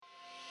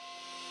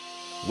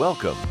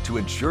Welcome to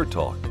Insure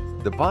Talk,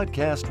 the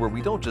podcast where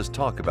we don't just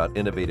talk about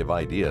innovative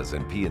ideas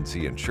in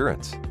P&C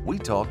insurance. We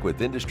talk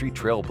with industry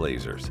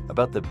trailblazers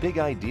about the big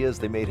ideas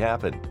they made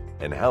happen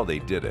and how they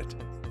did it.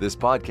 This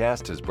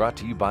podcast is brought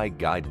to you by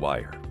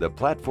Guidewire, the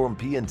platform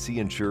P&C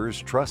insurers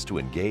trust to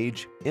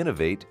engage,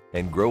 innovate,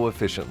 and grow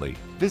efficiently.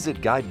 Visit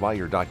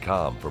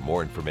guidewire.com for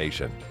more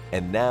information.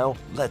 And now,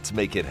 let's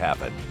make it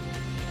happen.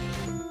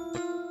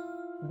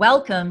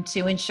 Welcome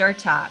to Insure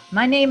Talk.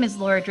 My name is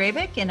Laura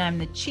Drabick, and I'm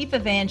the Chief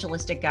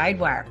Evangelist at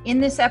Guidewire. In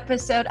this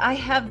episode, I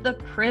have the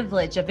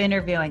privilege of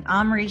interviewing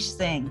Amrish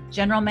Singh,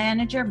 General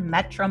Manager,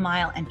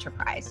 Metromile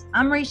Enterprise.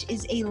 Amrish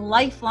is a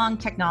lifelong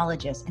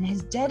technologist and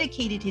has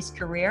dedicated his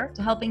career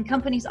to helping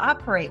companies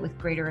operate with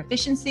greater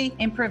efficiency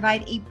and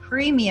provide a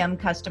premium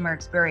customer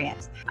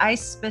experience. I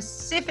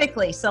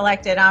specifically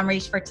selected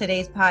Amrish for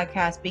today's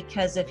podcast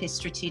because of his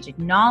strategic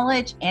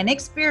knowledge and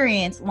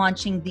experience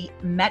launching the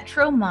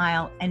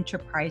Metromile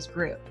Enterprise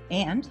Group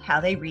and how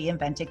they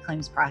reinvented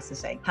claims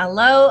processing.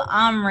 Hello,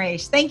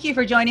 Amrish. Thank you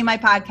for joining my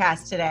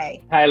podcast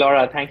today. Hi,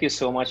 Laura. Thank you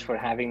so much for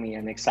having me.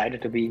 I'm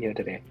excited to be here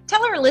today.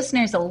 Tell our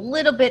listeners a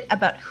little bit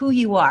about who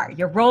you are,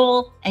 your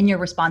role, and your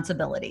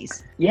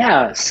responsibilities.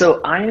 Yeah, so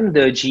I am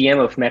the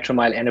GM of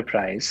Metromile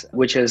Enterprise,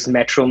 which is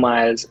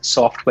Metromile's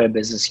software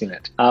business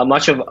unit.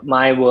 Much of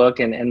my work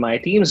and my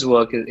team's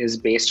work is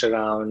based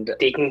around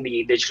taking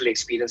the digital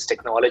experience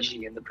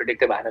technology and the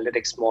predictive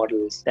analytics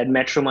models that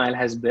Metromile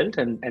has built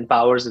and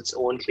powers its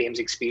own claims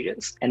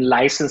experience and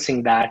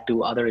licensing that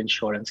to other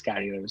insurance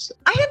carriers.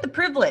 I had the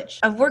privilege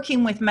of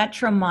working with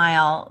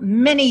Metromile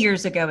many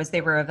years ago as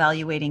they were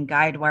evaluating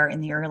Guidewire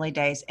in the early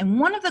days. And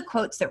one of the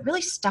quotes that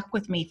really stuck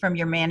with me from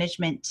your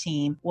management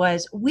team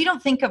was, "We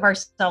don't think of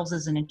ourselves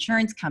as an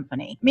insurance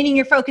company," meaning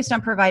you're focused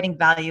on providing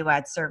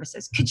value-add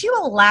services. Could you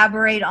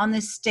elaborate on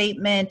this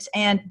statement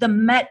and the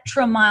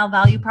Metromile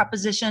value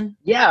proposition?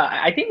 Yeah,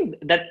 I think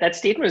that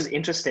statement is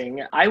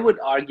interesting. I would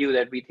argue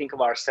that we think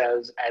of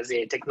ourselves as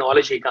a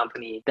technology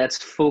company that's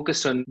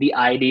focused on the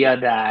idea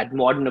that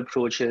modern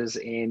approaches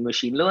in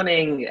machine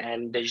learning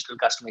and digital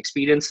customer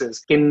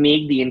experiences can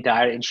make the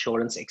entire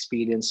insurance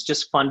experience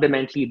just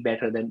fundamentally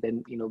better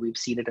than we've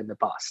seen it in the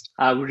past.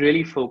 We're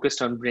really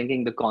focused on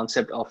bringing the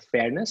concept of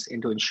fairness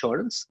into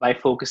insurance by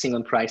focusing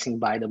on pricing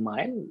by the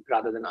mile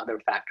rather than other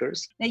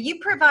factors. Now, you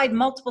provide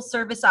multiple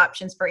service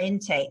options for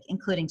intake,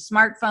 including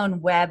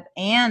smartphone, web,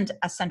 and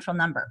a central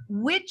number.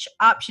 Which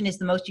option is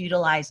the most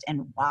utilized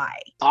and why?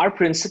 Our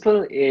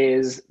principle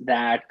is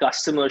that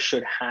customers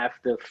should have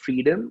the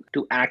freedom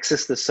to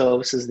access the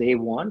services they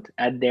want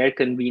at their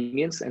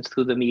convenience and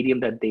through the medium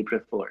that they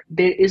prefer.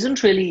 There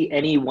isn't really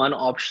any one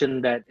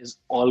option that is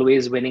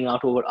always winning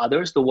out over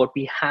others, though what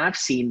we have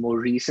seen more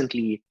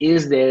recently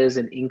is there's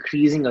an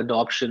increasing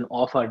adoption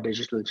of our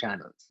digital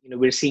channels.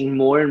 We're seeing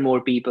more and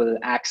more people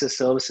access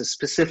services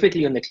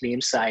specifically on the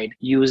claims side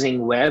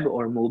using web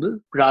or mobile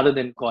rather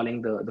than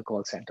calling the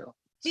call center.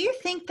 Do you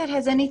think that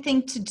has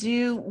anything to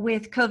do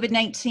with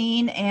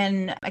COVID-19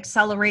 and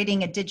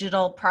accelerating a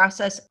digital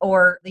process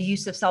or the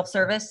use of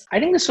self-service? I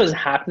think this was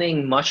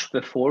happening much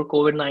before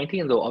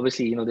COVID-19, though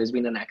obviously, there's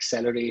been an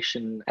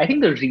acceleration. I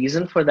think the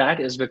reason for that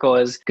is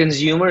because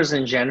consumers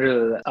in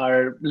general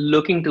are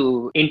looking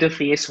to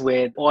interface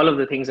with all of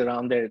the things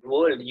around their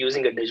world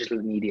using a digital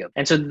medium.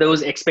 And so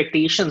those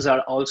expectations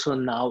are also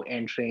now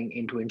entering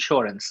into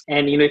insurance.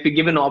 And, if you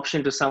give an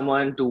option to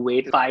someone to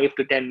wait 5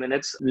 to 10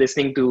 minutes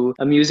listening to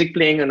a music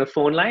playing on a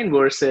phone line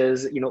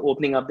versus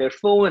opening up their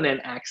phone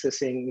and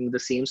accessing the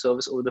same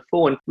service over the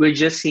phone, we're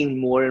just seeing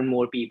more and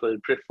more people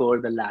prefer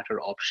the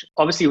latter option.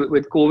 Obviously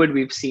with COVID,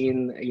 we've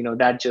seen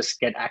that just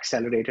get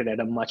accelerated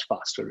at a much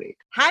faster rate.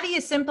 How do you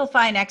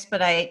simplify and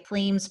expedite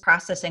claims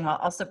processing while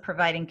also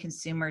providing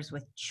consumers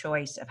with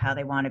choice of how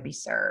they want to be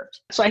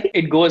served? So I think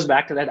it goes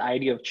back to that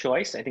idea of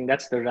choice. I think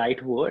that's the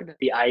right word,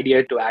 the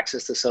idea to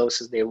access the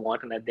services they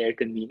want and at their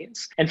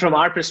convenience. And from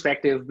our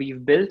perspective,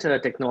 we've built a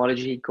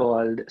technology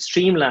called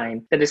Streamline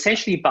that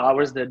essentially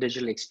powers the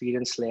digital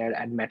experience layer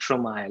at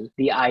Metromile.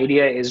 The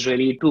idea is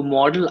really to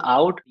model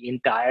out the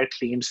entire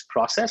claims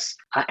process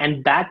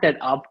and back that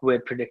up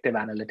with predictive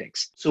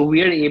analytics. So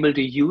we are able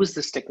to use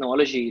this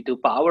technology to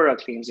power our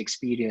claims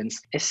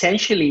experience,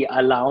 essentially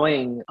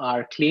allowing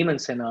our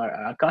claimants and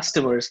our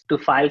customers to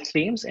file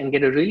claims and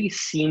get a really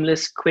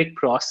seamless, quick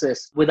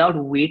process without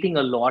waiting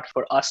a lot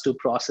for us to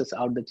process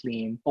out the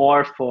claim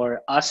or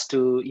for us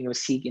to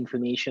seek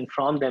information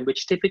from them,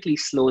 which typically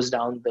slows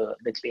down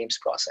the claims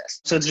process.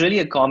 So it's really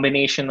a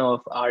combination of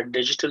our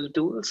digital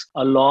tools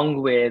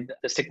along with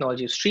this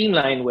technology of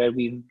Streamline, where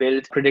we've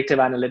built predictive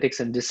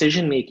analytics and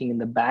decision-making in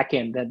the back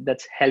end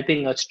that's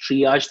helping us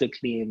triage the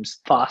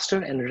claims faster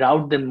and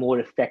route them more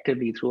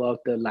effectively throughout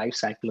the life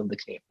cycle of the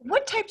claim.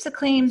 What types of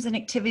claims and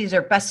activities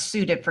are best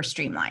suited for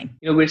Streamline?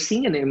 We're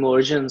seeing an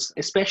emergence,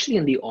 especially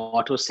in the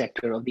auto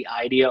sector, of the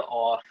idea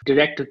of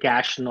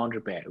direct-to-cash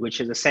non-repair, which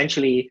is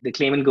essentially the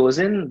claimant goes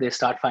in, they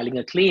start filing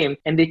a claim,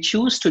 and they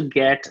choose to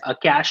get a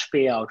cash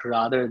payout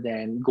rather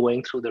than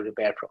going through the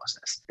repair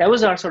process. That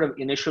was our sort of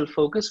initial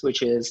focus,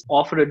 which is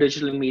offer a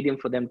digital medium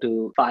for them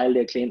to file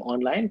their claim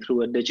online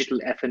through a digital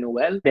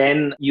FNOL,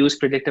 then use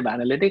predictive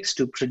analytics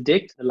to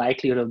predict the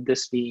likelihood of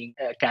this being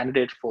a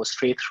candidate for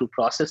straight-through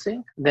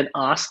processing, then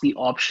ask the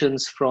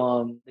options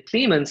from the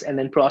claimants and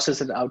then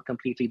process it out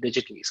completely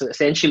digitally. So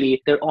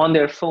essentially, they're on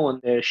their phone,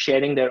 they're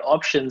sharing their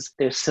options,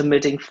 they're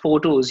submitting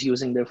photos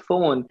using their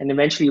phone, and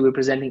eventually we're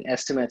presenting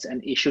estimates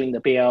and issuing the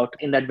payout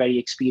in that very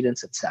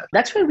experience itself.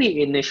 That's where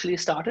we initially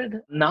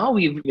started. Now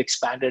we've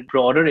expanded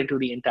broader into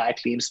the entire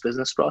claims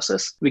business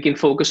process. We can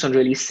focus on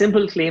really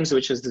simple claims,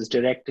 which is this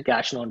direct to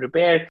cash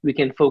non-repair. We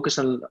can focus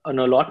on a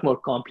lot more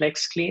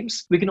complex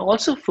claims. We can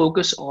also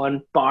focus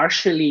on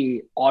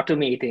partially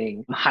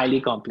automating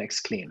highly complex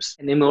claims.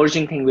 An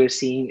emerging thing we're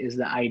seeing is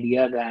the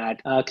idea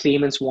that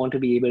claimants want to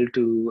be able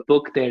to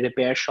book their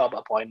repair shop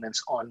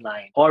appointments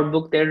online or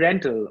book their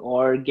rental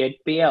or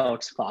get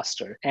payouts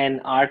faster.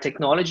 And our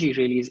technology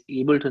really is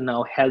able to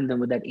now help them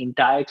with that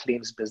entire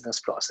claims business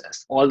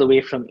process, all the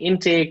way from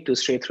intake to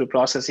straight through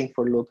processing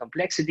for low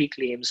complexity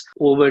claims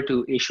over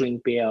to issuing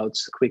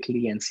payouts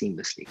quickly and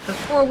seamlessly.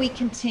 Before we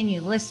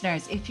continue,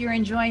 listeners, if you're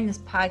enjoying this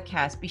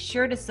podcast, be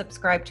sure to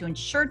subscribe to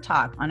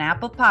InsurTalk on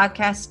Apple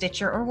Podcasts,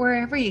 Stitcher, or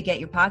wherever you get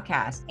your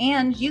podcasts.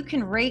 And you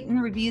can rate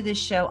and review this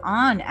show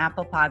on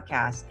Apple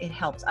Podcasts. It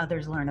helps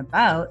others learn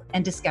about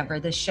and discover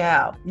the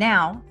show.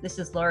 Now, this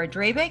is Laura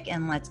Drabik,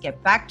 and let's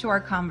get back to our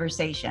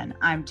conversation.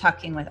 I'm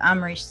talking with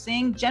Amrish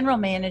Singh, General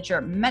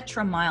Manager,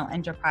 Metromile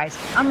Enterprise.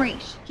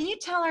 Amrish, can you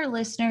tell our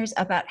listeners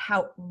about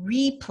how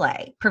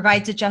Replay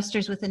provides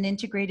adjusters with an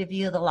integrated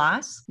view of the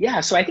loss?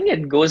 Yeah, so I think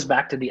it goes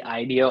back to the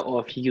idea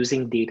of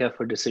using data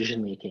for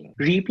decision making.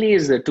 Replay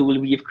is the tool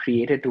we've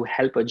created to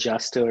help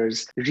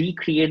adjusters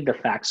recreate the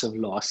facts of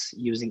loss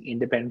using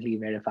independently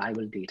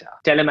verifiable data.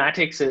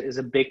 Telematics is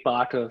a big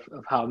part of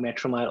how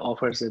Metromile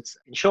offers its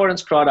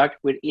insurance product.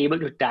 We're able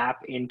to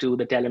tap into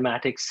the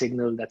telematics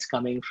signal that's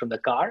coming from the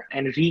car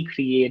and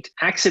recreate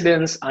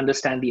accidents,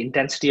 understand the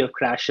intensity of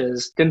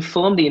crashes,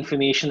 confirm the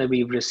information that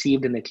we've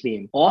received in the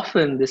claim.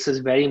 Often, this is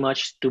very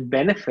much to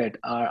benefit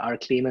our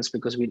claimants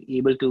because we're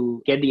able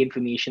to get the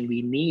information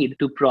we need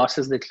to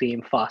process the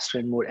claim faster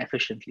and more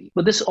efficiently.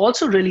 But this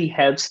also really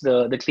helps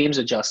the claims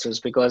adjusters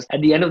because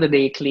at the end of the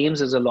day,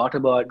 claims is a lot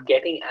about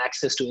getting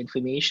access to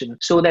information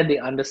so that they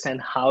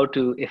understand how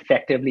to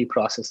effectively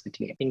process the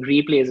claim. And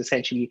Replay is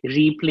essentially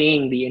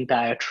replaying the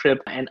entire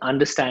trip and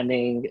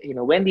understanding,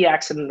 when the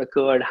accident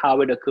occurred,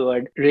 how it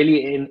occurred,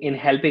 really in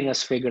helping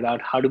us figure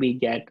out how do we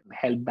get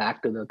help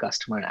back to the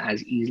customer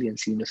as easily and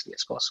seamlessly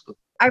as possible.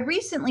 I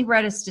recently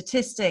read a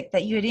statistic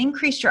that you had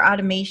increased your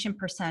automation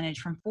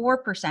percentage from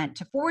 4%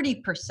 to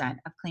 40%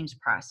 of claims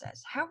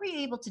processed. How were you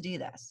able to do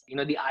this?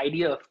 The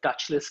idea of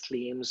touchless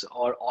claims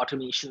or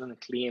automation on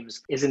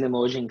claims is an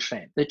emerging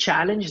trend. The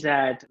challenge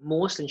that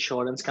most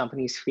insurance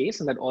companies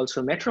face and that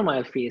also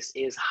Metromile face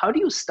is how do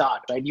you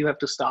start, right? You have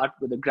to start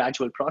with a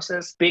gradual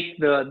process, pick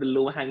the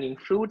low-hanging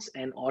fruits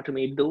and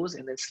automate those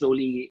and then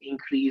slowly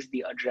increase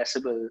the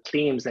addressable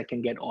claims that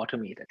can get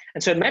automated.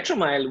 And so at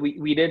Metromile,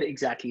 we did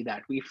exactly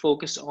that. We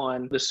focused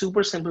on the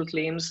super simple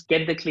claims,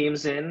 get the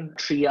claims in,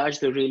 triage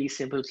the really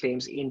simple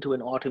claims into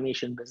an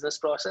automation business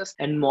process,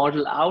 and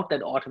model out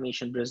that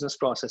automation business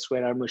process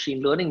where our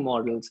machine learning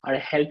models are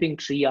helping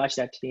triage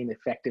that claim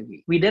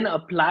effectively. We then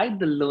applied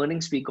the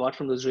learnings we got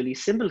from those really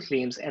simple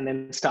claims and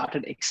then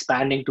started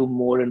expanding to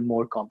more and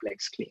more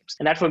complex claims.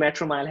 And that for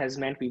Metromile has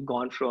meant we've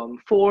gone from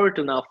 4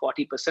 to now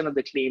 40% of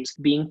the claims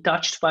being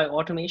touched by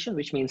automation,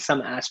 which means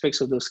some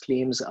aspects of those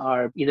claims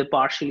are either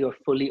partially or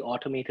fully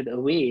automated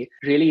away,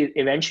 really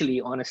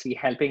eventually honestly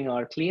helping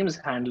our claims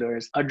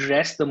handlers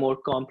address the more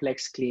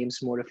complex claims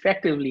more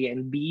effectively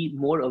and be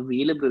more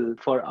available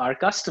for our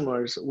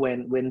customers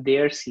when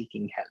they're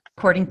seeking help.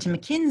 According to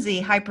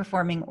McKinsey,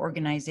 high-performing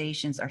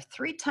organizations are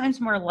 3 times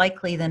more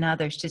likely than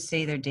others to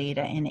say their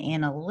data and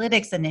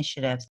analytics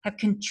initiatives have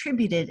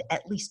contributed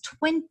at least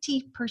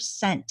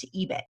 20% to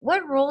EBIT.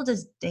 What role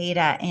does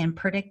data and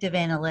predictive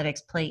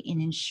analytics play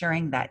in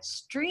ensuring that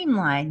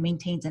Streamline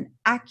maintains an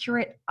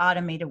accurate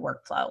automated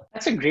workflow?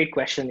 That's a great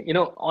question.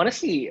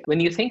 Honestly, when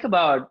you think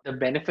about the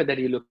benefit that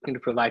you're looking to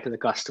provide to the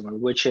customer,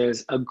 which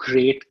is a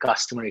great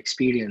customer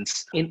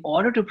experience, in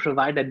order to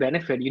provide that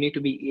benefit, you need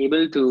to be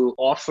able to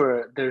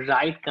offer the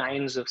right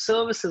kinds of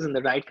services and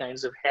the right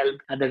kinds of help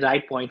at the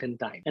right point in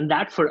time. And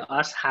that for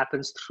us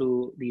happens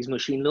through these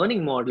machine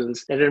learning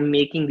models that are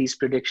making these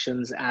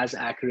predictions as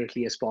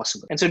accurately as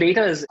possible. And so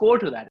data is core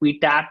to that. We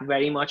tap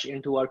very much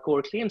into our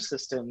core claims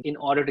system in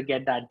order to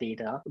get that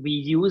data. We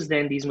use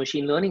then these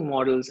machine learning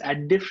models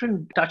at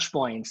different touch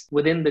points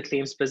within the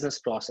claims business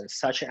process process,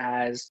 such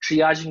as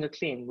triaging a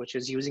claim, which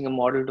is using a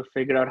model to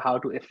figure out how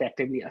to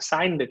effectively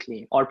assign the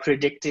claim, or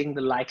predicting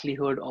the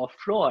likelihood of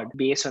fraud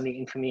based on the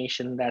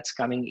information that's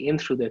coming in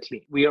through the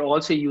claim. We are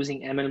also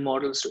using ML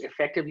models to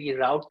effectively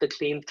route the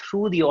claim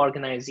through the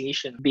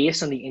organization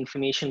based on the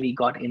information we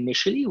got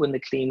initially when the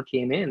claim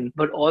came in,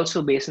 but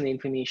also based on the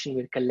information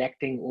we're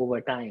collecting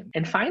over time.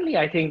 And finally,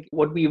 I think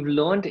what we've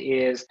learned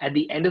is at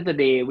the end of the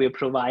day, we're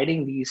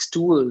providing these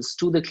tools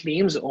to the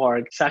claims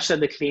org such that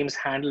the claims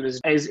handler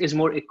is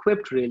more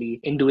equipped really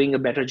in doing a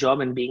better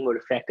job and being more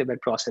effective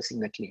at processing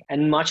the claim.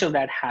 And much of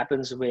that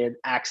happens with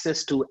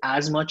access to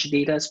as much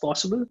data as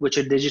possible, which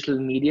a digital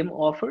medium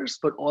offers,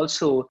 but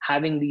also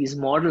having these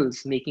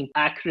models making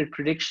accurate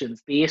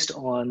predictions based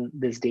on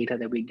this data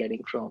that we're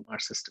getting from our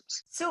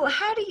systems. So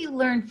how do you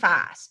learn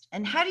fast?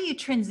 And how do you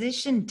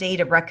transition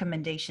data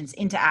recommendations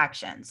into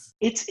actions?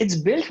 It's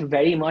built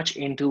very much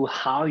into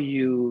how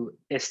you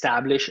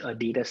establish a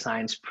data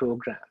science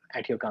program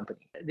at your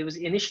company. There was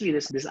initially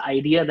this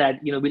idea that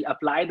we'll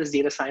apply this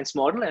data science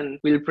model and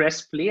we'll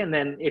press play and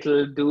then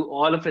it'll do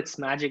all of its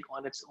magic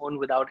on its own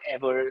without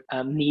ever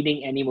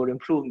needing any more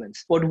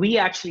improvements. What we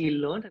actually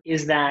learned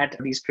is that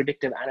these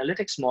predictive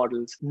analytics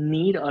models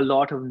need a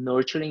lot of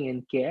nurturing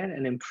and care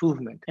and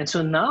improvement. And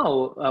so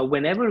now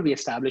whenever we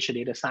establish a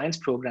data science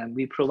program,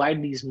 we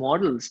provide these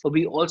models, but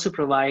we also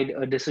provide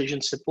a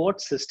decision support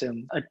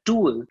system, a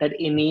tool that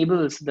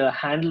enables the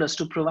handlers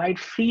to provide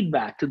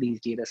feedback to these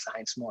data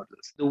science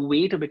models. The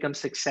way to become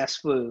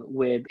successful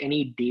with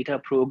any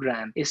data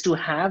program is to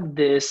have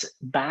this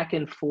back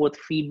and forth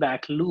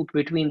feedback loop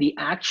between the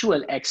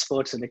actual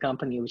experts in the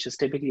company, which is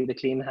typically the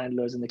claim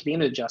handlers and the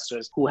claim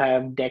adjusters who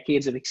have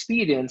decades of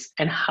experience,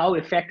 and how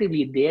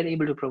effectively they're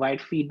able to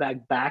provide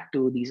feedback back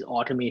to these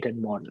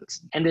automated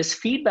models. And this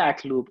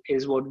feedback loop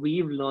is what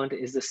we've learned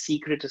is the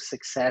secret to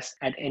success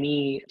at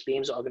any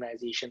claims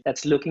organization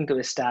that's looking to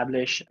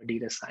establish a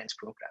data science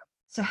program.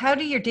 So how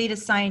do your data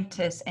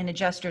scientists and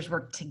adjusters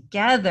work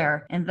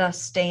together and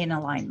thus stay in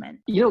alignment?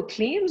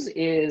 Claims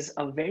is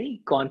a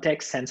very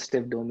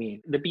context-sensitive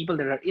domain. The people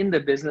that are in the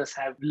business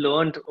have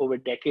learned over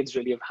decades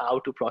really of how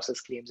to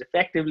process claims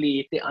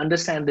effectively. They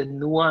understand the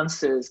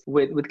nuances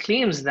with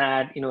claims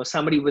that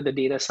somebody with a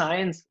data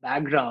science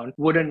background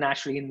wouldn't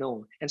naturally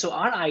know. And so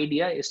our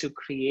idea is to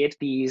create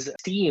these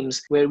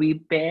teams where we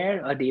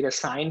pair a data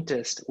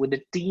scientist with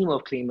a team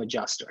of claim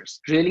adjusters.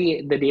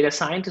 Really, the data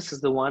scientist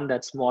is the one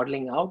that's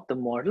modeling out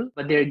the model,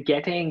 but they're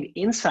getting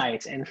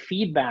insights and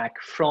feedback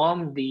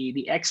from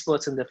the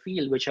experts in the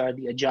field, which are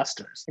the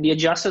adjusters. And the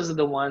adjusters are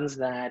the ones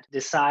that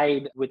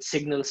decide which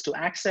signals to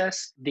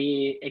access.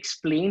 They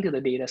explain to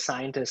the data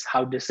scientists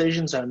how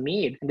decisions are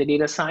made. And the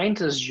data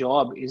scientist's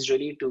job is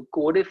really to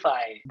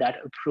codify that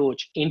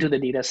approach into the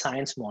data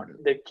science model.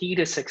 The key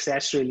to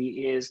success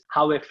really is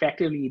how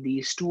effectively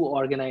these two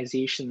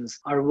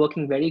organizations are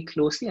working very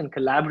closely and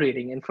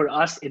collaborating. And for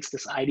us, it's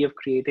this idea of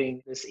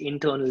creating this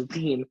internal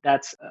team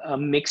that's a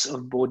mix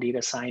of both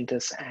data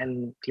scientists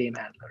and claim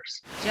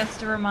handlers.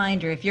 Just a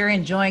reminder, if you're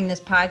enjoying this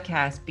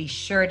podcast, be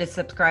sure to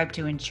subscribe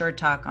to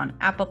InsurTalk on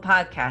Apple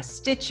Podcasts,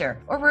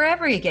 Stitcher, or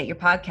wherever you get your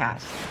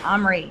podcasts.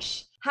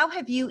 Amrish, how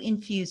have you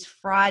infused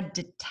fraud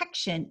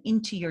detection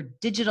into your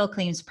digital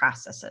claims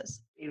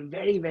processes? A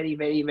very, very,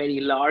 very, very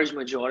large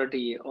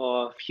majority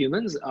of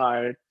humans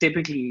are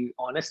typically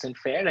honest and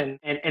fair.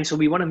 And so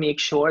we want to make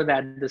sure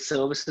that the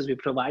services we're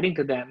providing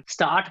to them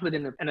start with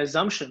an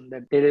assumption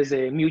that there is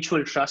a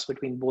mutual trust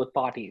between both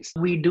parties.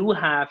 We do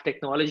have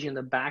technology in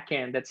the back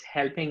end that's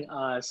helping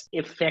us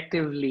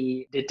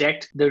effectively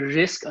detect the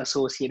risk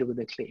associated with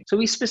the claim. So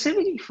we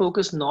specifically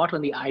focus not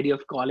on the idea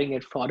of calling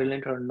it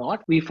fraudulent or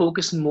not. We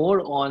focus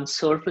more on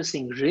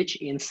surfacing rich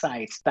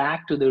insights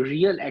back to the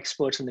real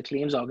experts in the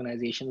claims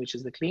organization, which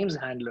is the claims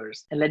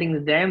handlers, and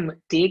letting them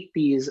take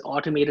these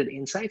automated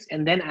insights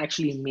and then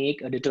actually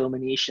make a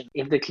determination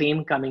if the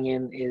claim coming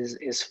in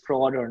is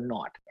fraud or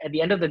not. At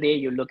the end of the day,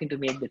 you're looking to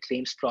make the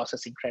claims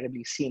process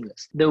incredibly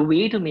seamless. The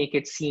way to make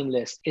it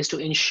seamless is to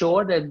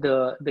ensure that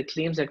the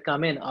claims that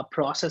come in are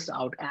processed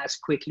out as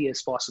quickly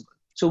as possible.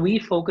 So we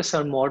focus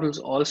our models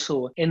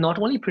also in not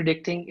only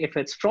predicting if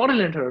it's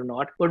fraudulent or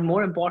not, but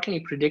more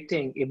importantly,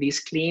 predicting if these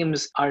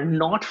claims are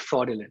not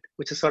fraudulent,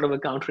 which is sort of a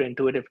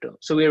counterintuitive term.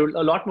 So we're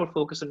a lot more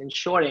focused on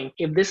ensuring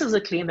if this is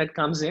a claim that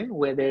comes in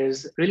where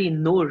there's really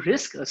no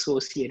risk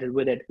associated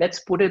with it, let's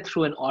put it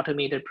through an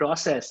automated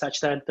process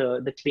such that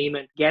the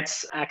claimant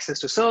gets access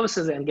to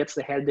services and gets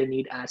the help they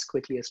need as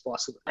quickly as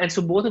possible. And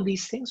so both of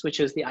these things, which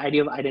is the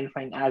idea of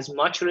identifying as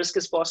much risk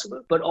as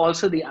possible, but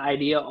also the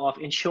idea of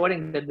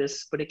ensuring that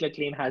this particular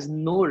claim has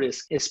no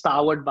risk, is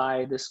powered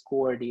by this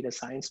core data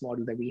science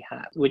model that we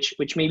have, which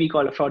may be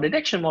called a fraud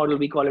detection model.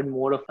 We call it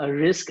more of a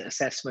risk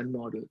assessment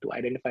model to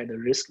identify the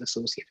risk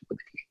associated with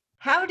the claim.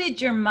 How did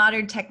your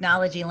modern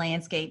technology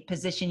landscape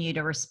position you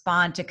to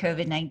respond to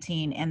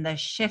COVID-19 and the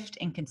shift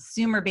in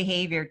consumer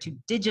behavior to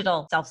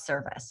digital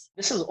self-service?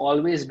 This has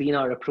always been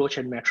our approach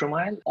at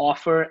Metromile: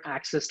 offer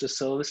access to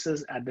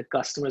services at the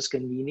customer's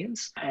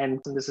convenience. And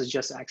this is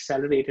just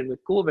accelerated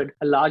with COVID.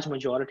 A large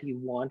majority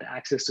want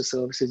access to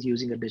services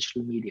using a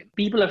digital medium.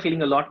 People are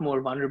feeling a lot more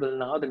vulnerable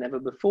now than ever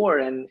before.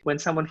 And when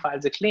someone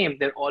files a claim,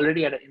 they're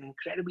already at an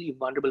incredibly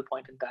vulnerable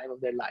point in time of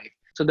their life.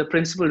 So the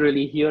principle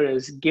really here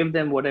is give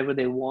them whatever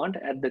they want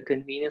at the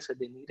convenience that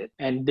they need it.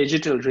 And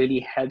digital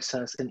really helps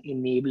us in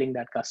enabling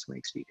that customer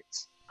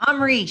experience.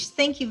 Amrish,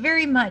 thank you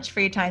very much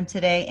for your time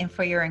today and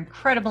for your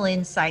incredible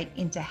insight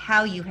into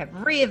how you have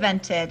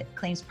reinvented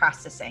claims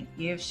processing.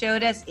 You have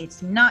showed us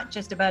it's not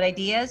just about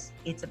ideas,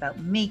 it's about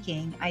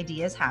making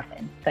ideas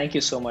happen. Thank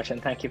you so much,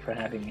 and thank you for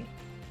having me.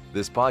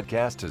 This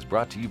podcast is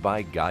brought to you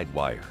by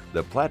Guidewire,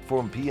 the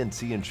platform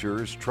P&C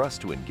insurers trust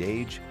to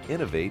engage,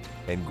 innovate,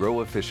 and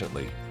grow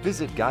efficiently.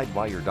 Visit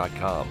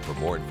guidewire.com for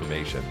more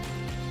information.